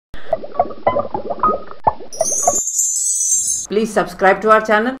Please subscribe to our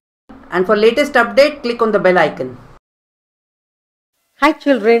channel, and for latest update, click on the bell icon. Hi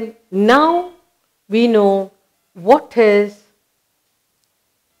children, now we know what is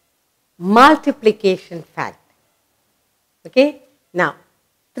multiplication fact. Okay, now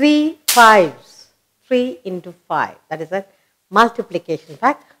 3 5s, 3 into 5, that is a multiplication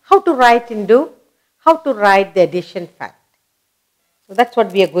fact. How to write the addition fact. So that's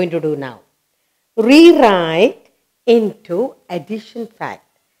what we are going to do now. Rewrite into addition fact.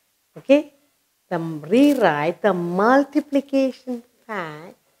 Okay, rewrite the multiplication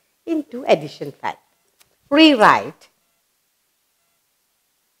fact into addition fact. Rewrite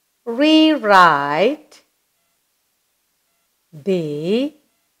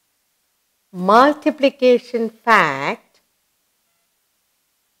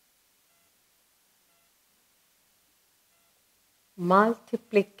the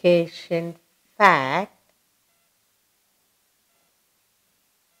multiplication fact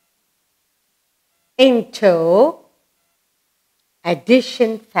into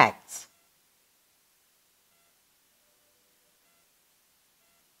addition facts.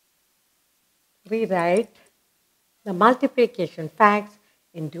 Rewrite the multiplication facts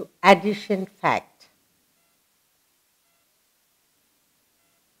into addition fact.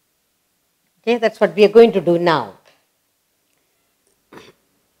 Okay, that's what we are going to do now.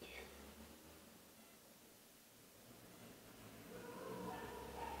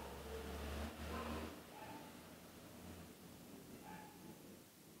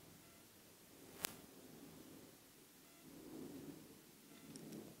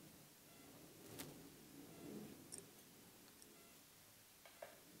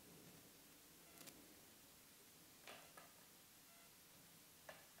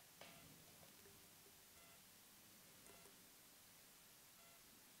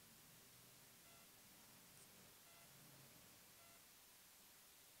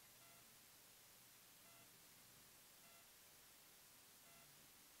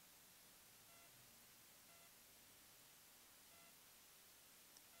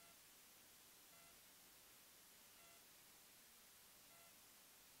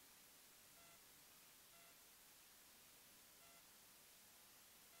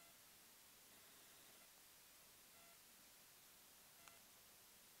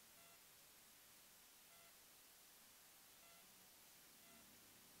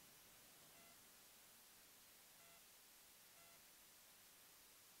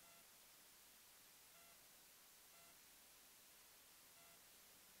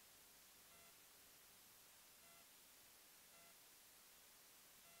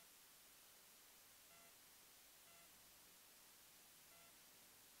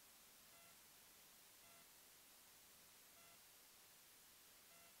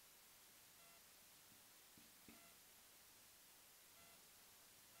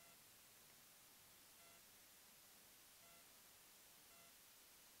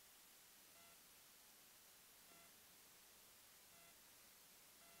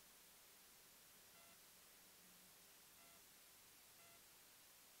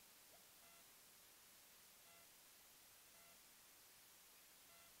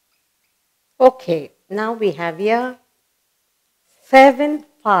 Okay, now we have here 7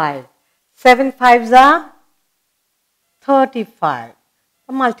 5. 7 5s are 35.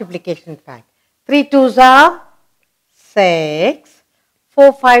 The multiplication fact. 3 2s are 6.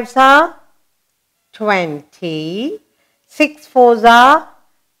 4 5s are 20. 6 4s are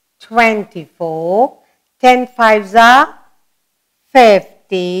 24. 10 5s are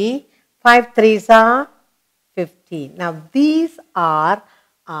 50. 5 3s are 15. Now these are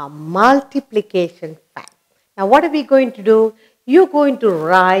our multiplication fact. Now what are we going to do? You're going to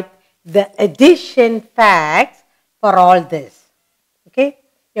write the addition facts for all this. Okay?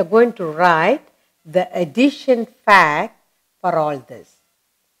 You're going to write the addition fact for all this.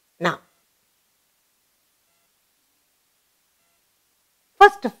 Now,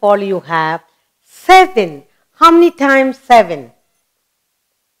 first of all you have 7. How many times 7?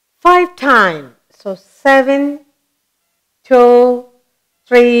 5 times. So 7, 2,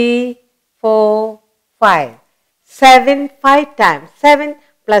 3, 4, 5. 7 5 times. 7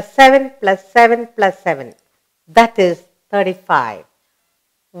 plus 7 plus 7 plus 7. That is 35.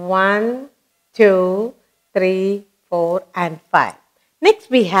 1, 2, 3, 4 and 5. Next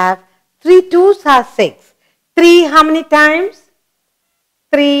we have 3 2s are 6. 3 how many times?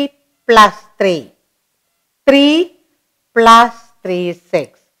 3 plus 3. 3 plus 3 is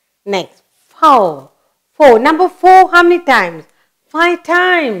 6. Next 4. 4. Number 4 how many times? 5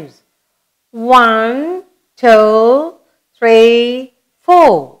 times. 1, 2, 3,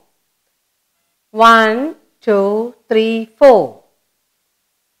 4. 1, 2, 3, 4.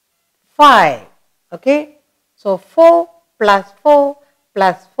 5. Okay? So 4 plus 4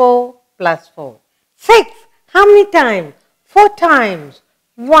 plus 4 plus 4. 6. How many times? 4 times.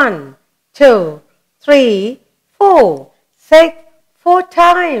 1, 2, 3, 4. 6, 4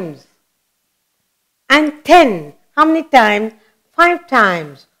 times. And 10. How many times? 5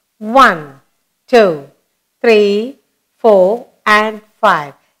 times. 1, 2, 3, 4 and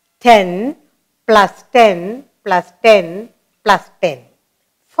 5. 10 plus 10 plus 10 plus 10.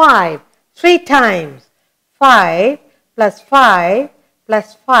 5. 3 times. 5 plus 5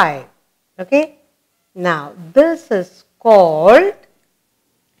 plus 5. Okay? Now, this is called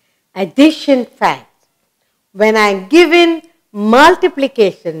addition fact. When I am given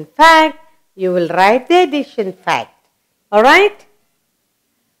multiplication fact, you will write the addition fact. Alright?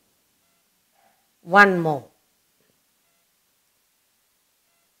 One more.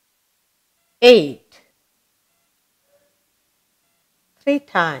 8. 3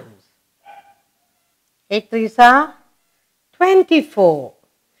 times. 8 threes are 24.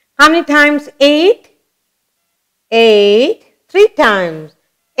 How many times 8? 8. 3 times.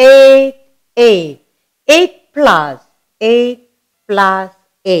 8, 8. 8 plus 8 plus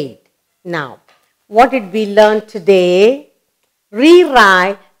 8. Now, what did we learn today?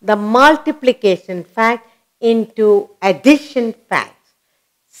 Rewrite the multiplication fact into addition facts.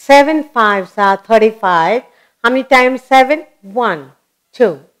 7 fives are 35. How many times 7? 1,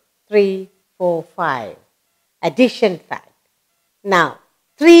 2, 3, 4, 5. Addition fact. Now,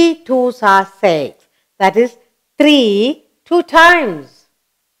 3 twos are 6. That is 3 2 times.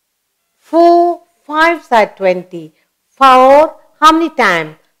 4 fives are 20. 4, how many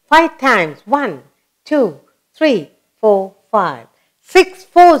times? 5 times. 1, 2, 3, 4, 5. 6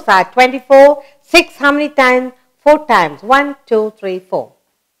 fours are 24. 6 how many times? 4 times. 1, 2, 3, 4.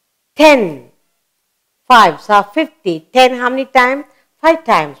 10 fives are 50. 10 how many times? 5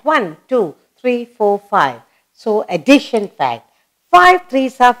 times. 1, 2, 3, 4, 5. So addition fact. 5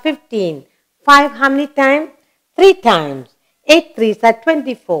 threes are 15. 5 how many times? 3 times. 8 threes are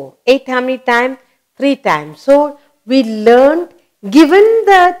 24. 8 how many times? 3 times. So we learned, given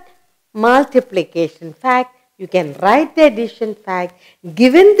the multiplication fact, you can write the addition fact.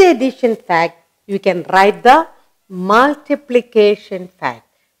 Given the addition fact, you can write the multiplication fact.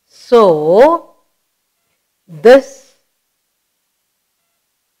 So, this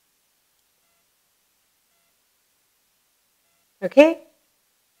okay?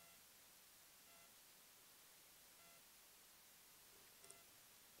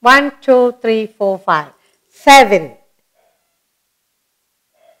 One, two, three, four, 5. 7.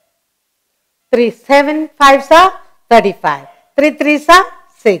 3, 7, 5s are 35. 3 3s are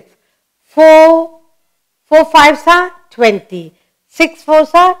 6. 4, 4 5s are 20. 6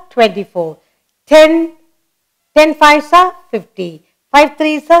 4s are 24. 10, 10 5s are 50. 5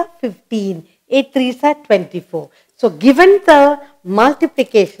 3s are 15. 8 3s are 24. So, given the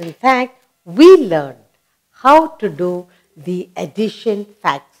multiplication fact, we learned how to do the addition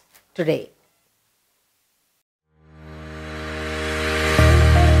facts today.